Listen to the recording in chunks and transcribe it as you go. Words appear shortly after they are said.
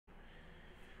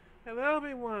Hello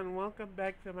everyone, welcome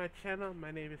back to my channel. My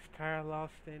name is Tyler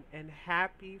Lawson and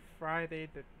happy Friday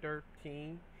the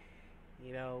 13th.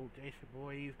 You know, Jason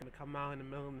Boy, gonna come out in the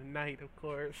middle of the night, of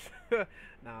course.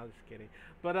 Nah, I'm just kidding.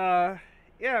 But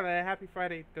yeah man, happy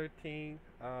Friday 13th.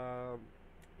 I'm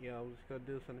just gonna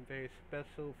do something very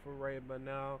special for right about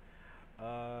now.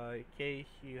 In case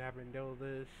you haven't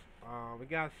noticed, we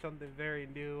got something very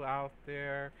new out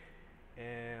there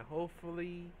and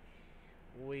hopefully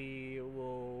we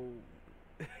will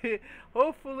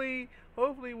hopefully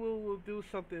we'll do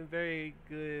something very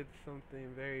good,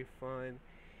 something very fun,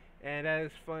 and that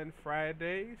is Fun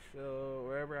Friday. So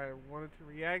wherever I wanted to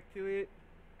react to it,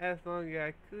 as long as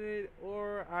I could,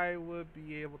 or I would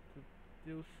be able to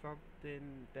do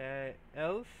something that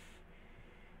else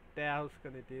that I was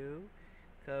gonna do,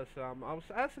 cause I was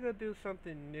also gonna do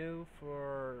something new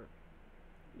for,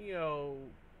 you know,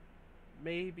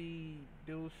 maybe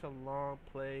do some long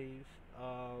plays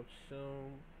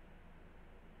soon.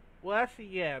 Well, actually,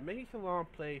 yeah, maybe some long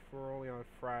play for only on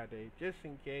Friday, just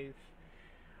in case.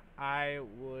 I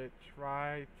would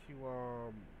try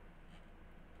to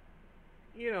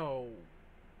you know,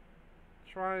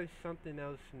 try something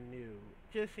else new,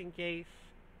 just in case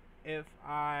if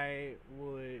I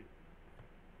would.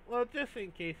 Well, just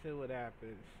in case it would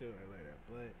happen sooner or later,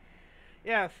 but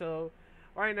yeah, so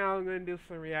right now I'm gonna do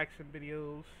some reaction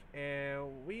videos,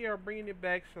 and we are bringing it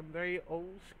back some very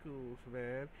old schools,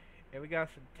 man. And we got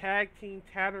some Tag Team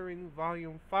Tavern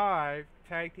Vol.5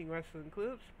 Tag Team Wrestling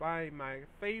clips by my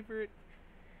favorite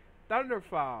Thunder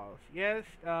Files. Yes,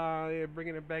 they're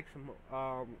bringing it back some.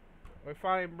 We're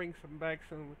finally bring some back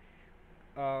some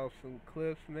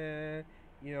clips, man.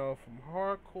 You know, from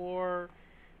hardcore,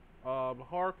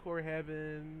 hardcore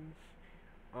heavens,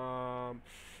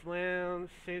 slam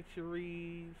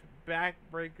centuries,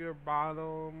 backbreaker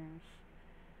bottoms,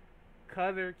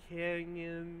 cutter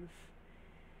canyons,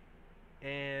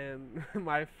 and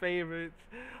my favorites,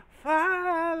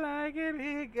 fly like an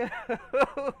eagle.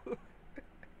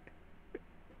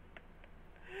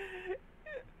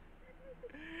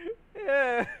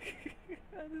 Yeah,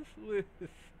 I just wish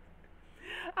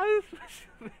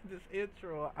this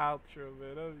intro or outro,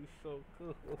 man. That'd be so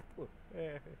cool.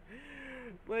 Man.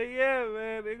 But yeah,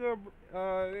 man, they're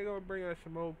gonna bring us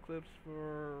some old clips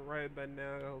for right about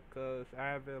now, cause I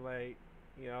haven't right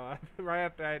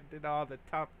after I did all the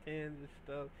top tens and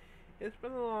stuff. It's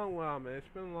been a long while, man. It's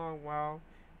been a long while.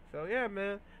 So yeah,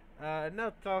 man.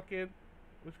 Enough talking.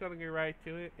 We're just gonna get right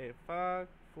to it. In 5,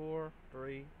 4,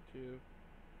 3, 2.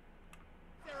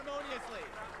 Ceremoniously.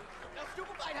 Now,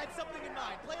 Stupefy had something in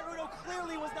mind. Player Uno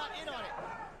clearly was not in on it.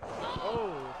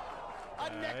 Oh. A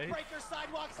neckbreaker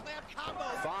sidewalk slam combo.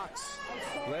 Fox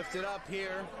lifted up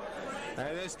here,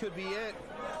 and this could be it.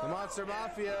 The Monster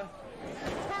Mafia.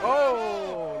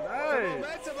 Oh, nice.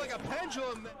 Momentum like a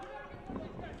pendulum.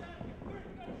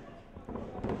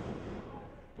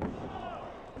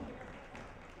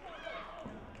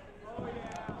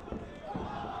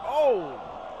 Oh.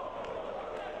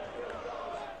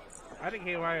 I think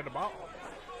he right at the ball.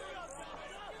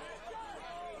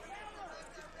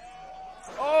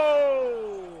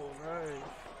 Oh, nice.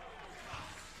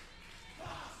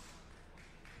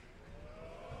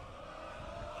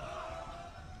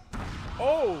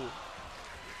 Oh.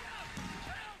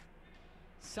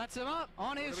 Sets him up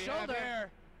on his shoulder.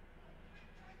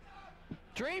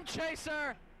 Dream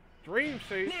Chaser. Dream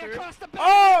Chaser. Across the back.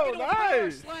 Oh,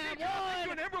 nice. Slam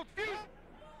one.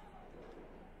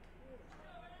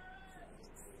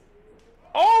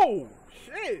 Oh,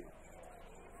 shit.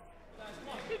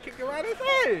 He kicked him right in his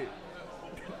head.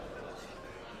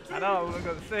 I know I was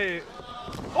going to say it.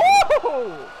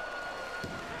 Oh!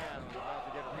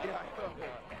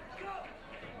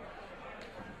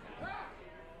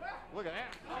 Look at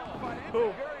that.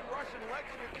 Oh. Very Russian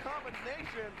Lexington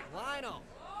combination. Lionel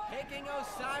picking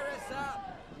Osiris up.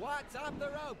 Watts off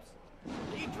the ropes.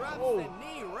 He drops Oh. the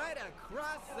knee right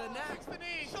across the neck. The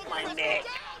knee. My neck.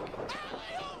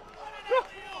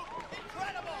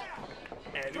 Incredible.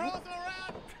 And Throws him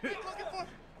around. He's looking for.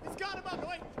 He's got him up.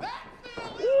 Wait. That's the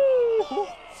elite. Ooh.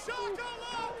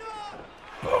 Shakalaka.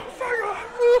 Oh,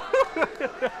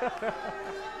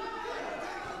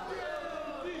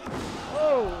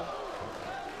 oh.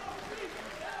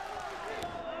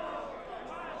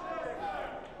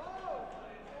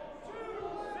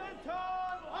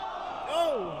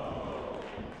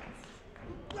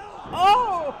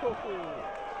 Oh!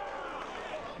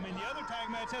 I mean, the other tag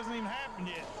match hasn't even happened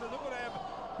yet. So look what happened.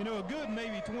 You know, a good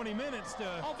maybe 20 minutes to...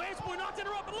 Oh, Vance Boy not to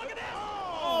interrupt, but look at this.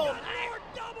 Oh! Lord,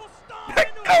 double stomp.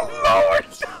 Good Lord!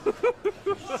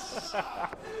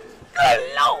 Good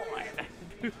Lord!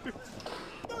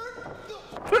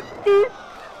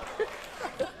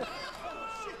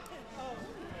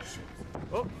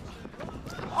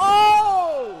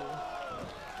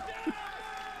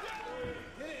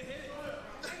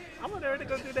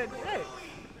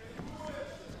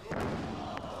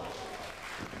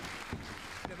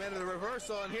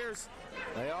 reversal, and here's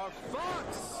they are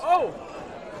Fox. Oh!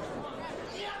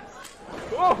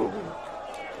 Whoa!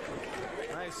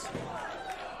 Nice.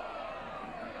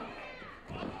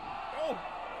 Oh!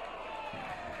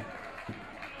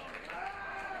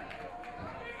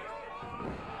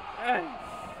 Nice.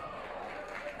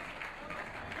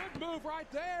 Good move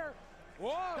right there.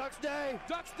 Whoa. Ducks Day.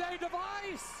 Ducks Day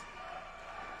device.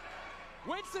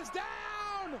 Wentz is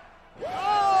down.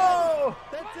 Oh!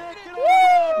 That's it. Get Woo!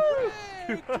 over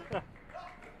him.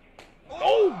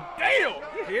 Oh, damn!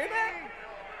 You hear that?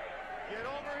 Get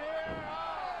over here.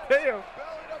 Damn.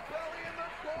 Belly to belly in the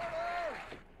corner.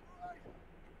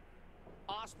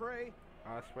 Osprey.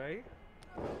 Osprey.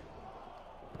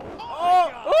 Oh!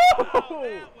 Oh!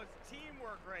 That was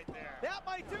teamwork right there. That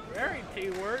might do it. Very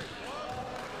teamwork.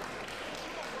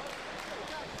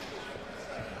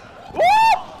 Woo!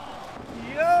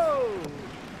 Yo!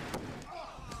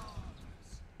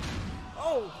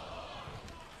 Oh!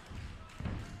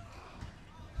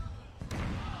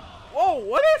 Whoa,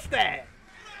 what is that?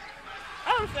 I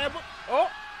don't understand. Oh!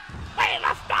 Hey,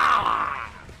 let's stop!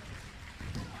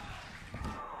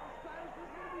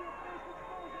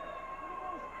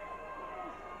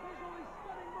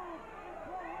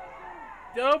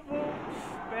 Double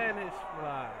Spanish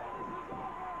fly.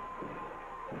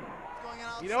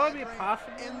 You know what would be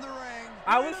possible? In the ring.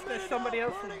 I wish that somebody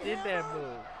else did that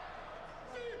move.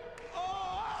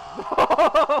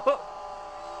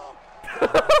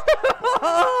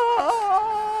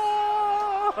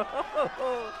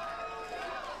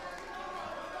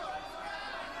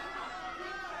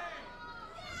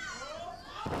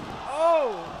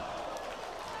 Oh!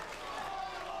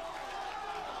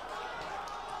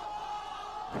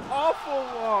 Awful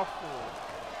waffle.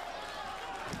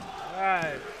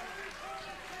 Right.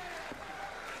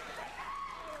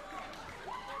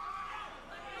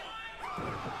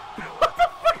 What the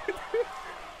fuck is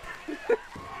this?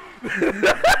 What's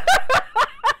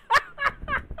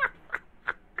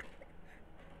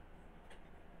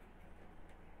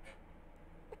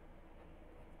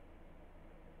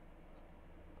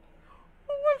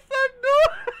that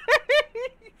noise?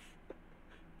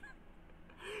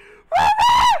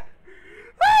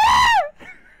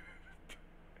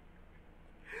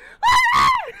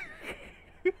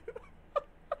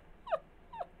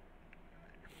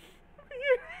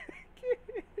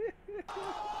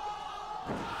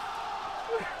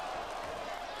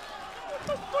 What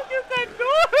the fuck is that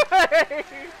noise?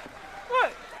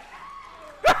 What?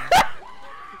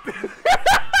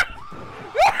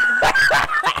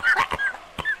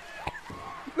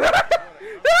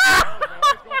 He's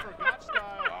going for gut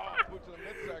style. Oh, move to the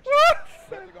midsection.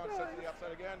 Pentagon set to the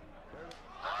outside again.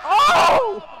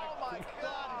 Oh! Oh my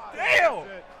God. Damn! That's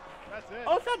it. That's it.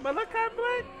 Oh, is that Malachi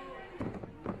blood?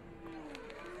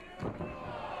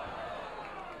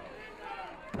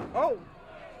 Oh!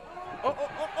 Oh, oh,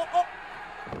 oh, oh, oh!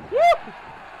 Woo!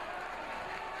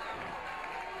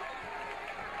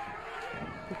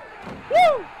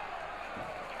 Woo!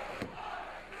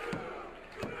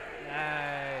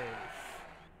 Nice.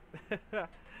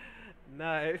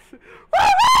 Nice.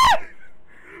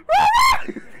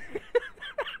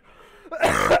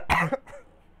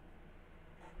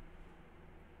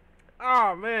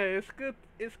 Oh man, it's good.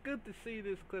 It's good to see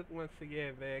this clip once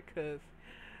again, man. Cause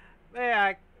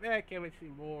man, I can't wait to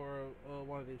see more of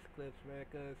one of these clips, man.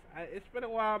 Cause it's been a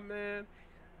while, man.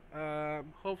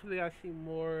 Hopefully, I see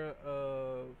more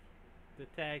of the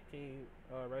tag team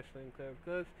wrestling clips.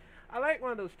 Cause I like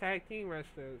one of those tag team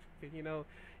wrestlers. Cause you know,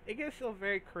 it gets so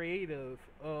very creative.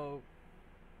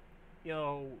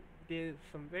 Did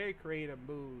some very creative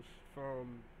moves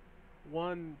from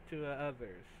one to the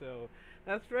other. So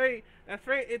that's very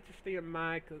interesting in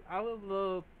mind. Cause I would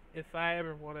love if I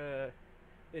ever wanna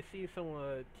see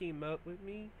someone team up with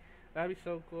me. That'd be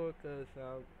so cool. Cause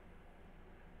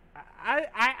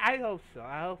I hope so.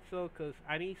 I hope so. Cause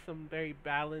I need some very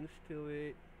balance to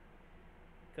it.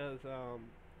 Cause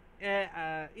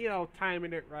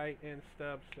timing it right and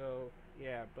stuff. So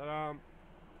yeah, but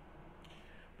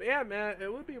yeah, man,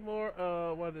 it would be more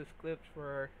one of those clips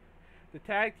for the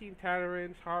tag team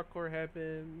Taverns, Hardcore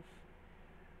Heavens,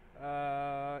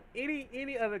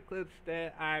 any other clips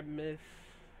that I miss.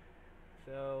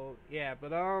 So yeah,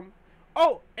 but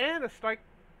and a strike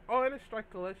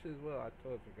collection as well. I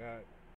totally forgot.